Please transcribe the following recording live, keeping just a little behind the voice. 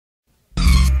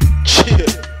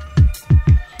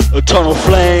Eternal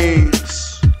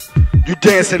flames, you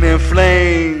dancing in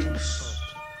flames.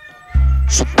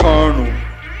 Supernal.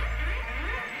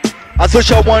 I thought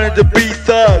y'all wanted to be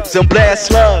thugs and blast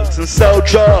slugs and sell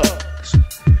drugs.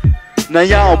 Now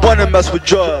y'all don't wanna mess with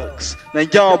drugs. Now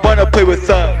y'all don't wanna play with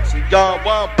thugs. Y'all don't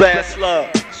wanna blast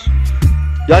slugs.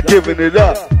 Y'all giving it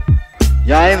up.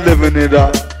 Y'all ain't living it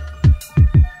up.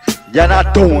 Y'all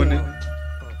not doing it.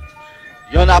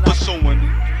 Y'all not pursuing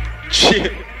it.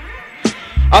 Shit.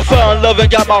 I fell in love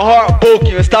and got my heart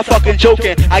broken. Stop fucking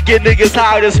joking. I get niggas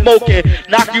higher than smoking.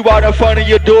 Knock you out in front of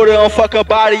your daughter and fuck her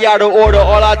body out of order.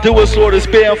 All I do is slaughter,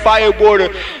 spit and fire water.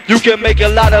 You can make a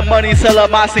lot of money selling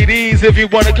my CDs if you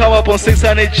wanna come up on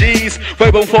 600 G's.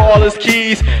 Rape him for all his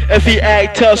keys. If he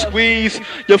act tough, squeeze.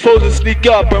 Your foes will sneak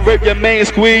up and rape your main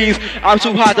squeeze. I'm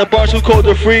too hot to burn, too cold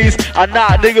to freeze. I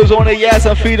knock niggas on their ass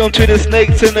and feed them to the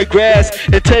snakes in the grass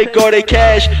and take all their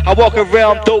cash. I walk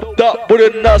around doped up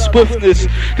with enough swiftness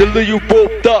to leave you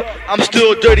roped up. I'm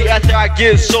still dirty after I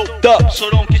get soaked up, so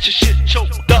don't get your shit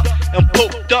choked up and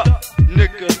poked up,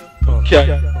 nigga.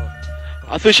 Okay.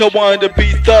 I think y'all wanted to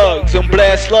be thugs and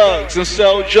blast slugs and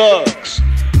sell drugs.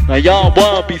 Now y'all don't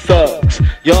wanna be thugs.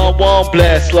 Y'all don't wanna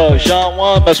blast slugs. Y'all don't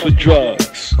wanna mess with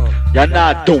drugs. Y'all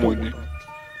not doing it.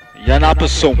 Y'all not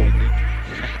pursuing it.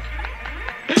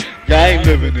 Y'all ain't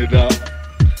living it up.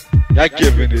 Y'all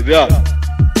giving it up.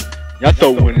 Y'all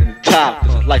throwing it in the top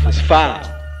cause life is fine.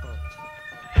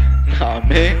 Nah,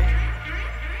 man.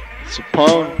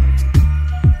 Supernal.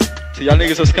 To y'all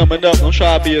niggas that's coming up, don't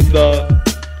try to be a thug.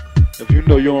 If you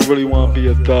know you don't really want to be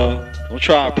a thug, don't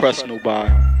try to impress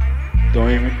nobody. Don't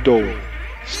even do it.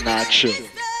 It's not you.